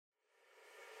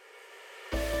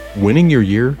Winning your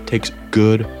year takes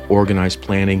good, organized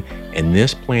planning, and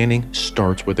this planning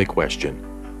starts with a question.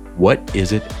 What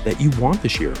is it that you want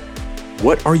this year?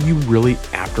 What are you really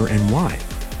after and why?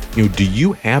 Do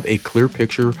you have a clear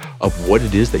picture of what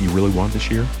it is that you really want this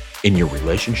year? In your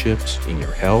relationships, in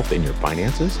your health, in your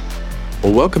finances?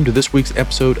 Well, welcome to this week's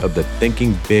episode of the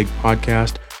Thinking Big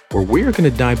podcast, where we are going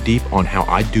to dive deep on how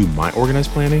I do my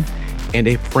organized planning and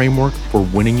a framework for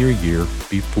winning your year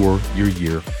before your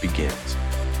year begins.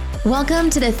 Welcome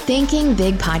to the Thinking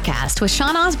Big podcast with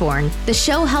Sean Osborne, the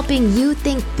show helping you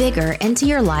think bigger into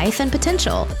your life and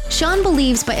potential. Sean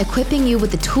believes by equipping you with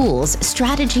the tools,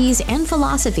 strategies, and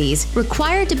philosophies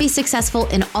required to be successful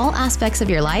in all aspects of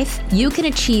your life, you can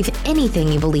achieve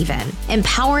anything you believe in.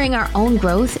 Empowering our own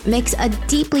growth makes a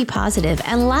deeply positive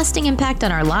and lasting impact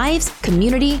on our lives,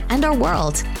 community, and our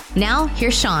world. Now,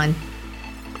 here's Sean.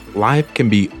 Life can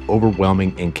be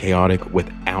overwhelming and chaotic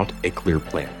without a clear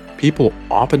plan. People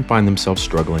often find themselves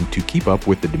struggling to keep up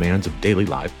with the demands of daily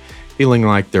life, feeling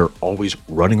like they're always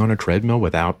running on a treadmill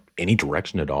without any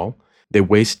direction at all. They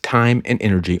waste time and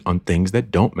energy on things that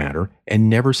don't matter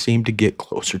and never seem to get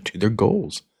closer to their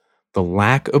goals. The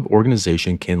lack of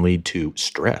organization can lead to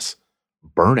stress,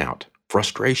 burnout,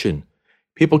 frustration.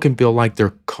 People can feel like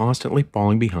they're constantly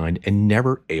falling behind and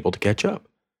never able to catch up.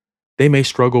 They may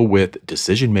struggle with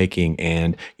decision-making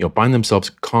and find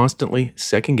themselves constantly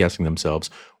second-guessing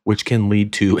themselves, which can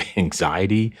lead to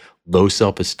anxiety, low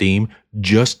self-esteem,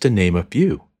 just to name a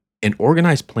few. An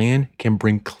organized plan can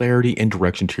bring clarity and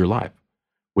direction to your life.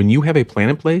 When you have a plan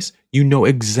in place, you know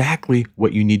exactly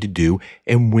what you need to do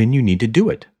and when you need to do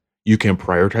it. You can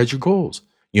prioritize your goals,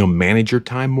 manage your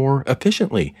time more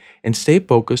efficiently, and stay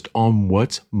focused on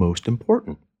what's most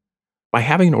important. By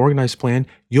having an organized plan,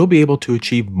 you'll be able to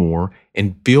achieve more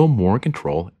and feel more in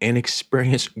control and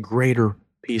experience greater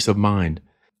peace of mind.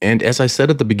 And as I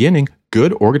said at the beginning,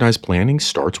 good organized planning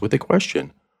starts with a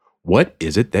question. What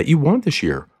is it that you want this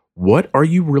year? What are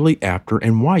you really after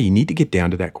and why? You need to get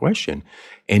down to that question.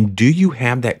 And do you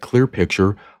have that clear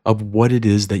picture of what it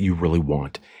is that you really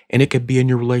want? And it could be in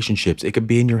your relationships, it could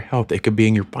be in your health, it could be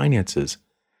in your finances.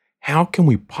 How can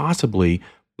we possibly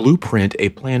blueprint a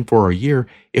plan for our year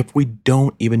if we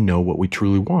don't even know what we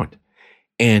truly want?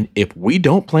 And if we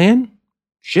don't plan,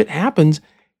 shit happens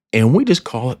and we just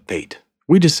call it fate.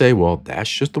 We just say, well, that's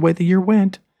just the way the year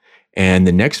went. And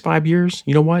the next 5 years,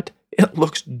 you know what? It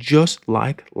looks just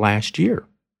like last year.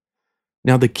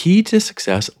 Now, the key to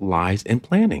success lies in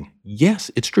planning.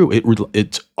 Yes, it's true.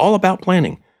 It's all about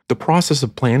planning. The process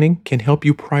of planning can help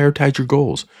you prioritize your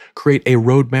goals, create a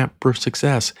roadmap for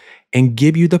success, and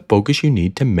give you the focus you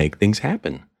need to make things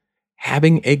happen.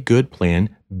 Having a good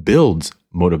plan builds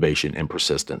motivation and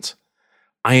persistence.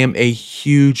 I am a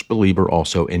huge believer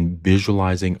also in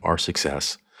visualizing our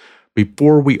success.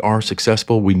 Before we are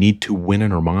successful, we need to win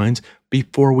in our minds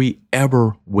before we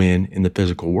ever win in the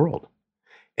physical world.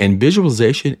 And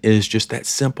visualization is just that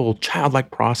simple,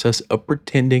 childlike process of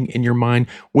pretending in your mind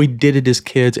we did it as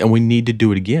kids and we need to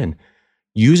do it again.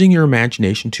 Using your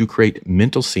imagination to create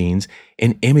mental scenes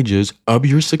and images of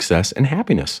your success and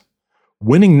happiness.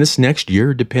 Winning this next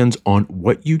year depends on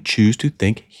what you choose to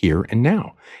think here and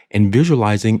now, and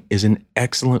visualizing is an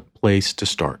excellent place to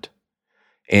start.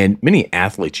 And many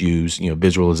athletes use,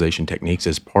 visualization techniques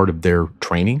as part of their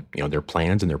training, their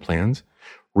plans and their plans.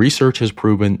 Research has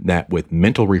proven that with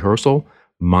mental rehearsal,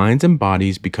 minds and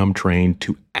bodies become trained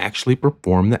to actually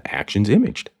perform the actions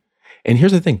imaged. And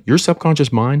here's the thing, your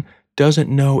subconscious mind doesn't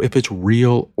know if it's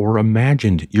real or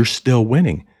imagined. You're still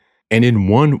winning. And in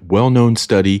one well-known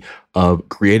study of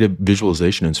creative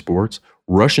visualization in sports,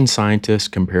 Russian scientists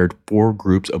compared 4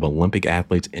 groups of Olympic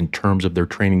athletes in terms of their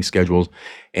training schedules.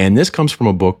 And this comes from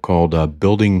a book called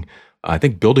Building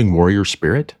Warrior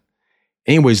Spirit.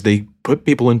 Anyways, they put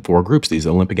people in 4 groups, these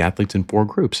Olympic athletes in 4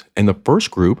 groups. And the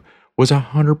first group was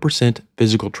 100%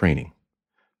 physical training.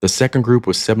 The second group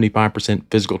was 75%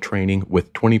 physical training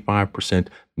with 25%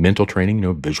 mental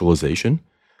training, visualization.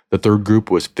 The third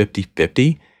group was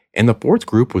 50-50. And the fourth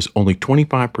group was only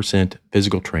 25%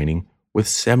 physical training with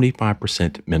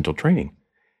 75% mental training.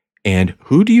 And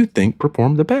who do you think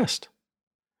performed the best?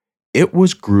 It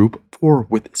was group 4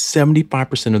 with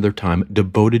 75% of their time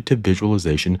devoted to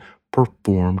visualization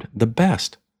performed the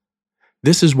best.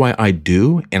 This is why I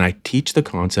do and I teach the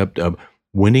concept of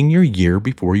winning your year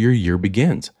before your year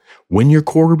begins. Win your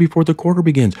quarter before the quarter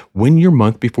begins. Win your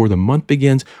month before the month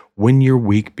begins. Win your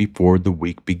week before the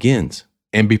week begins.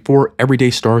 And before every day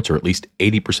starts, or at least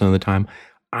 80% of the time,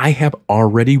 I have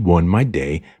already won my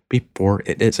day before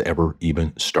it has ever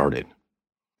even started.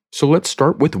 So let's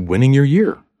start with winning your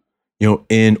year.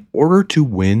 In order to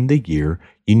win the year,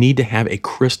 You need to have a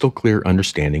crystal clear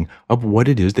understanding of what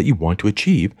it is that you want to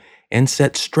achieve and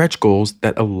set stretch goals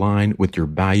that align with your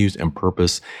values and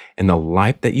purpose and the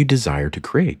life that you desire to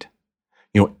create.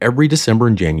 Every December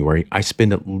and January, I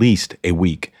spend at least a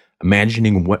week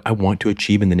imagining what I want to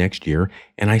achieve in the next year,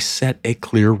 and I set a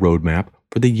clear roadmap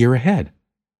for the year ahead.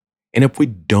 And if we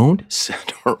don't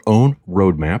set our own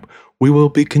roadmap, we will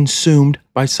be consumed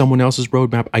by someone else's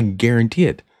roadmap. I guarantee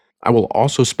it. I will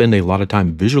also spend a lot of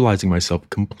time visualizing myself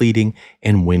completing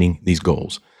and winning these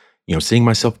goals. Seeing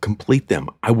myself complete them,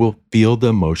 I will feel the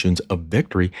emotions of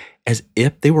victory as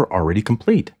if they were already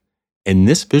complete. And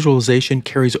this visualization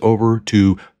carries over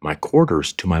to my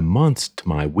quarters, to my months, to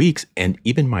my weeks, and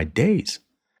even my days.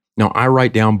 Now, I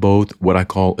write down both what I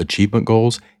call achievement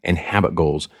goals and habit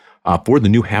goals for the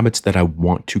new habits that I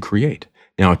want to create.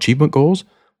 Now, achievement goals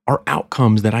are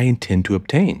outcomes that I intend to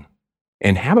obtain.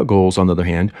 And habit goals, on the other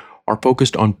hand, are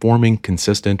focused on forming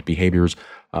consistent behaviors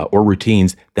or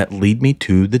routines that lead me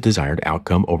to the desired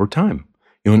outcome over time.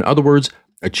 In other words,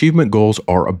 achievement goals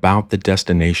are about the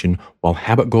destination, while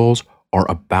habit goals are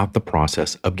about the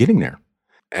process of getting there.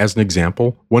 As an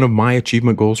example, one of my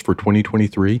achievement goals for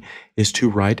 2023 is to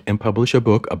write and publish a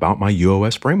book about my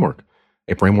UOS framework,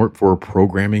 a framework for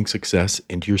programming success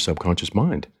into your subconscious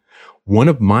mind. One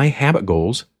of my habit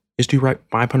goals is to write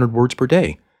 500 words per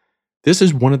day. This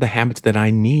is one of the habits that I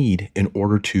need in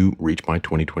order to reach my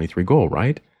 2023 goal,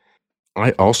 right?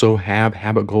 I also have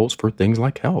habit goals for things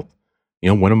like health.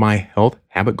 One of my health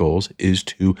habit goals is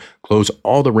to close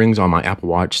all the rings on my Apple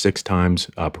Watch 6 times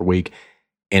per week.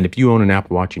 And if you own an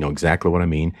Apple Watch, you know exactly what I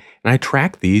mean. And I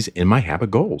track these in my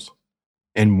habit goals.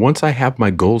 And once I have my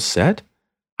goals set,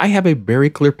 I have a very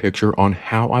clear picture on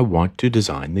how I want to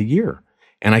design the year.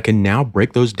 And I can now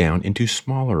break those down into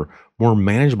smaller, more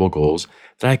manageable goals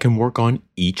that I can work on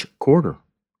each quarter.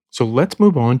 So let's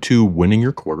move on to winning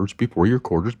your quarters before your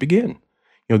quarters begin.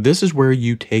 This is where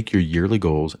you take your yearly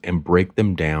goals and break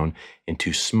them down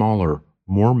into smaller,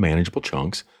 more manageable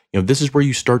chunks. This is where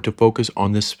you start to focus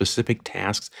on the specific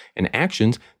tasks and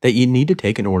actions that you need to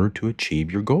take in order to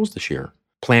achieve your goals this year.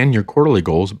 Plan your quarterly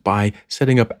goals by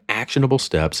setting up actionable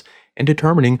steps and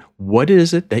determining what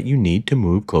is it that you need to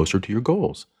move closer to your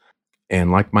goals.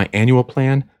 And like my annual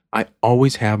plan, I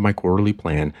always have my quarterly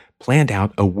plan planned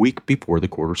out a week before the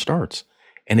quarter starts.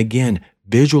 And again,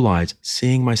 visualize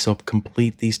seeing myself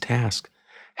complete these tasks.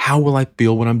 How will I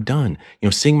feel when I'm done?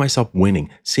 Seeing myself winning,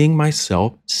 seeing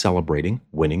myself celebrating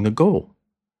winning the goal.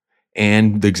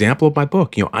 And the example of my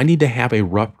book, I need to have a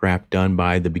rough draft done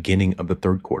by the beginning of the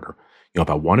third quarter. If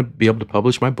I want to be able to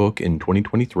publish my book in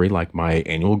 2023, like my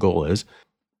annual goal is,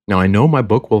 now I know my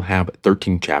book will have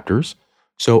 13 chapters,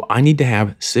 so I need to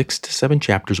have 6 to 7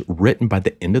 chapters written by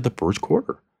the end of the first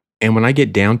quarter. And when I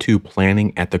get down to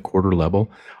planning at the quarter level,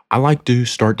 I like to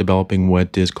start developing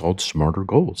what is called SMARTER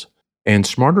goals. And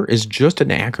SMARTER is just an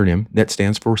acronym that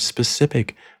stands for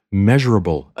specific,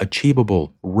 measurable,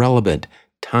 achievable, relevant,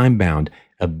 time-bound,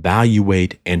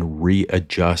 evaluate, and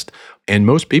readjust. And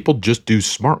most people just do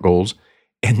SMART goals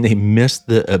and they miss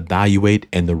the evaluate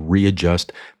and the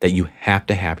readjust that you have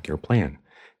to have in your plan.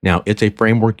 Now, it's a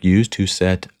framework used to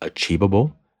set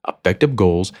achievable, effective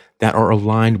goals that are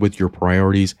aligned with your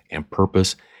priorities and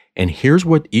purpose. And here's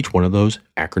what each one of those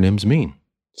acronyms mean.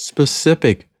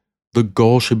 Specific. The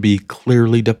goal should be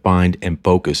clearly defined and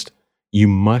focused. You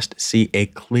must see a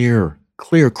clear,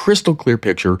 crystal clear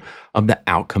picture of the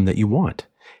outcome that you want.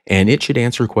 And it should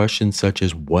answer questions such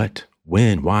as what,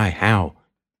 when, why, how.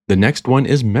 The next one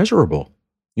is measurable.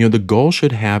 The goal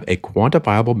should have a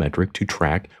quantifiable metric to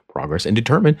track progress and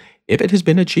determine if it has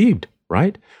been achieved,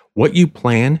 right? What you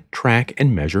plan, track,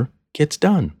 and measure gets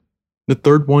done. The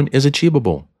third one is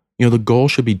achievable. The goal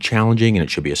should be challenging and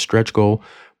it should be a stretch goal,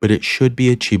 but it should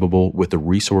be achievable with the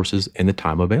resources and the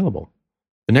time available.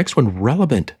 The next one,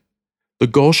 relevant. The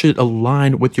goal should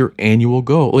align with your annual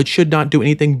goal. It should not do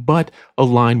anything but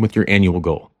align with your annual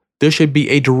goal. This should be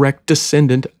a direct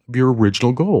descendant of your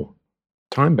original goal.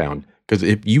 Time-bound, because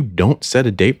if you don't set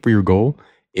a date for your goal,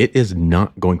 it is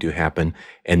not going to happen.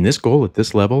 And this goal at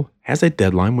this level has a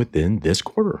deadline within this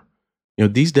quarter.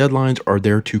 These deadlines are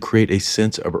there to create a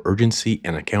sense of urgency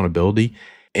and accountability.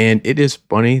 And it is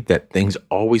funny that things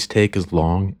always take as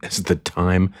long as the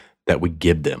time that we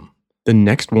give them. The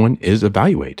next one is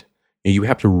evaluate. You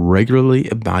have to regularly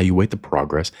evaluate the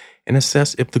progress and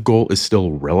assess if the goal is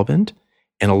still relevant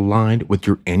and aligned with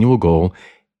your annual goal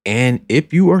and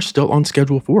if you are still on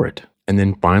schedule for it. And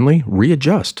then finally,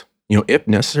 readjust. If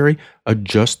necessary,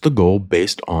 adjust the goal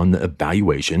based on the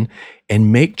evaluation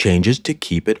and make changes to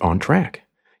keep it on track.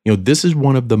 This is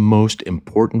one of the most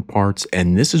important parts,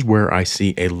 and this is where I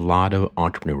see a lot of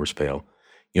entrepreneurs fail.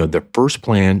 The first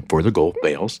plan for the goal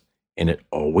fails, and it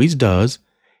always does,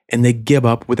 and they give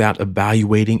up without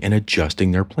evaluating and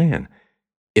adjusting their plan.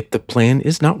 If the plan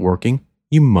is not working,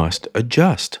 you must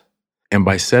adjust. And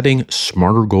by setting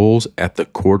smarter goals at the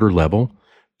quarter level,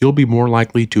 you'll be more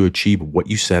likely to achieve what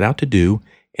you set out to do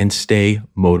and stay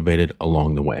motivated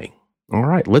along the way. All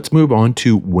right, let's move on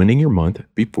to winning your month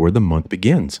before the month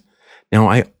begins. Now,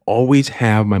 I always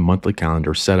have my monthly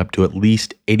calendar set up to at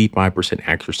least 85%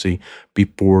 accuracy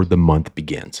before the month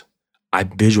begins. I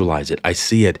visualize it, I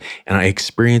see it, and I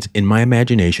experience in my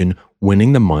imagination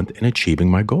winning the month and achieving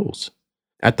my goals.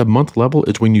 At the month level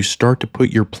is when you start to put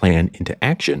your plan into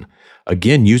action.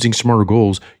 Again, using smarter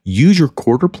goals, use your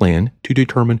quarter plan to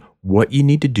determine what you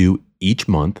need to do each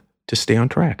month to stay on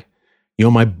track.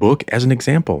 My book as an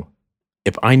example.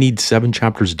 If I need 7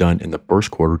 chapters done in the first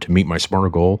quarter to meet my smarter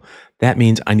goal, that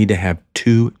means I need to have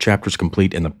 2 chapters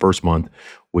complete in the first month,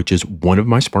 which is one of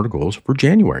my smarter goals for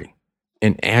January.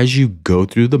 And as you go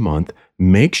through the month,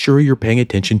 make sure you're paying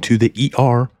attention to the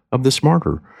ER of the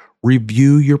smarter.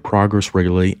 Review your progress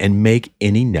regularly and make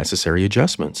any necessary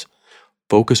adjustments.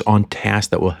 Focus on tasks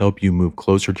that will help you move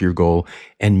closer to your goal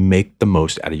and make the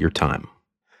most out of your time.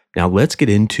 Now let's get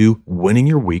into winning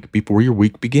your week before your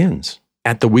week begins.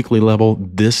 At the weekly level,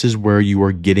 this is where you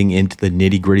are getting into the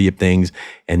nitty-gritty of things,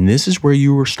 and this is where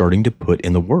you are starting to put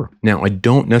in the work. Now, I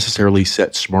don't necessarily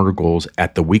set smarter goals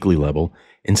at the weekly level.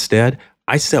 Instead,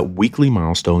 I set weekly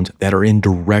milestones that are in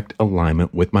direct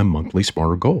alignment with my monthly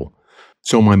smarter goal.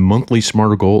 So my monthly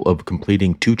smarter goal of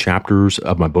completing 2 chapters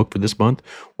of my book for this month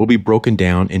will be broken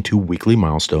down into weekly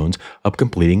milestones of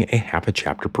completing a half a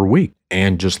chapter per week.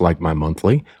 And just like my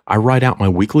monthly, I write out my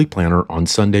weekly planner on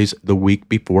Sundays the week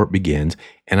before it begins,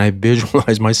 and I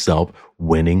visualize myself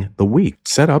winning the week.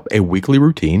 Set up a weekly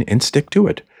routine and stick to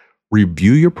it.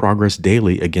 Review your progress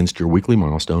daily against your weekly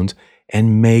milestones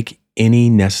and make any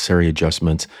necessary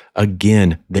adjustments.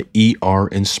 Again, the ER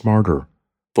in smarter.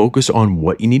 Focus on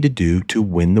what you need to do to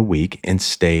win the week and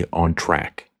stay on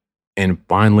track. And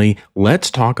finally, let's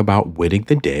talk about winning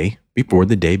the day before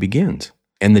the day begins.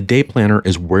 And the day planner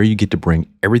is where you get to bring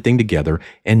everything together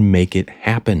and make it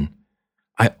happen.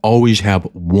 I always have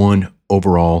one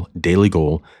overall daily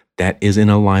goal that is in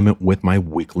alignment with my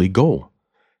weekly goal.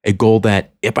 A goal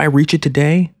that if I reach it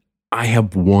today, I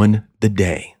have won the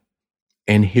day.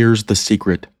 And here's the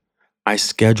secret. I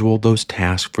schedule those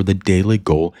tasks for the daily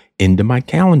goal into my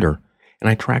calendar, and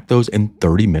I track those in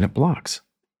 30-minute blocks.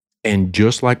 And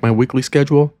just like my weekly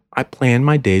schedule, I plan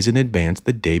my days in advance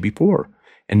the day before.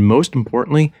 And most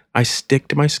importantly, I stick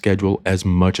to my schedule as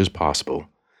much as possible.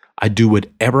 I do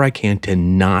whatever I can to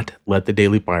not let the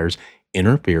daily fires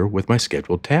interfere with my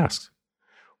scheduled tasks.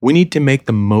 We need to make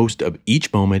the most of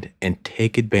each moment and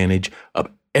take advantage of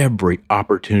every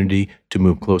opportunity to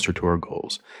move closer to our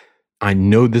goals. I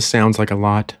know this sounds like a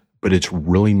lot, but it's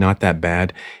really not that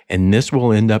bad, and this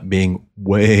will end up being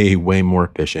way, way more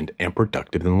efficient and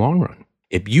productive in the long run.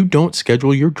 If you don't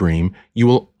schedule your dream, you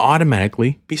will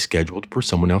automatically be scheduled for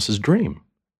someone else's dream.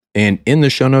 And in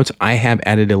the show notes, I have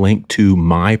added a link to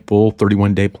my full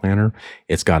 31-day planner.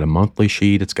 It's got a monthly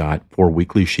sheet, it's got 4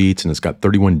 weekly sheets, and it's got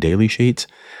 31 daily sheets.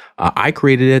 I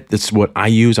created it. This is what I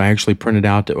use. I actually printed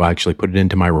out, I actually put it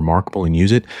into my Remarkable and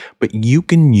use it, but you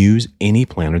can use any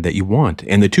planner that you want.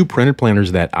 And the 2 printed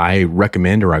planners that I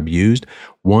recommend or I've used,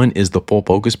 one is the Full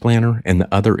Focus Planner and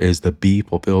the other is the Be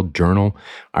Fulfilled Journal.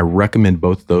 I recommend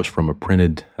both of those from a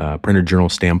printed journal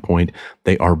standpoint.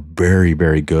 They are very,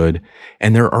 very good.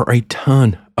 And there are a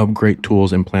ton of great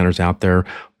tools and planners out there,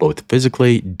 both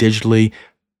physically, digitally.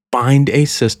 Find a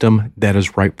system that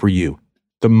is right for you.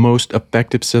 The most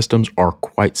effective systems are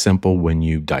quite simple when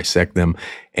you dissect them,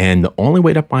 and the only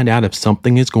way to find out if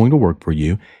something is going to work for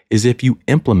you is if you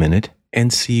implement it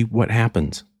and see what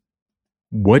happens.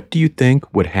 What do you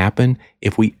think would happen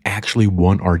if we actually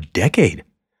won our decade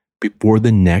before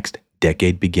the next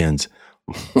decade begins?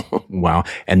 Wow.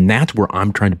 And that's where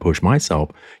I'm trying to push myself.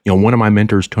 One of my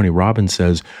mentors, Tony Robbins,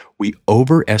 says we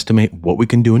overestimate what we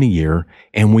can do in a year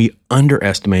and we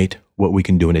underestimate what we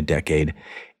can do in a decade.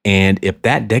 And if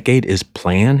that decade is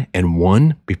planned and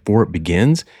won before it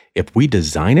begins, if we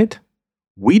design it,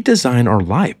 we design our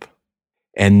life.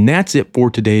 And that's it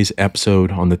for today's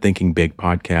episode on the Thinking Big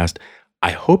podcast.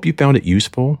 I hope you found it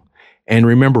useful. And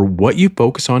remember, what you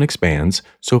focus on expands.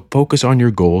 So focus on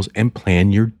your goals and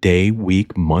plan your day,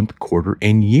 week, month, quarter,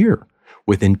 and year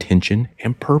with intention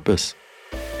and purpose.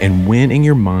 And win in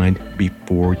your mind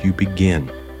before you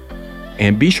begin.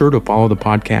 And be sure to follow the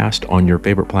podcast on your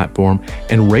favorite platform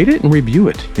and rate it and review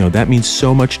it. That means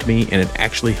so much to me and it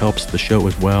actually helps the show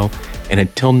as well. And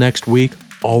until next week,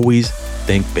 always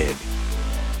think big.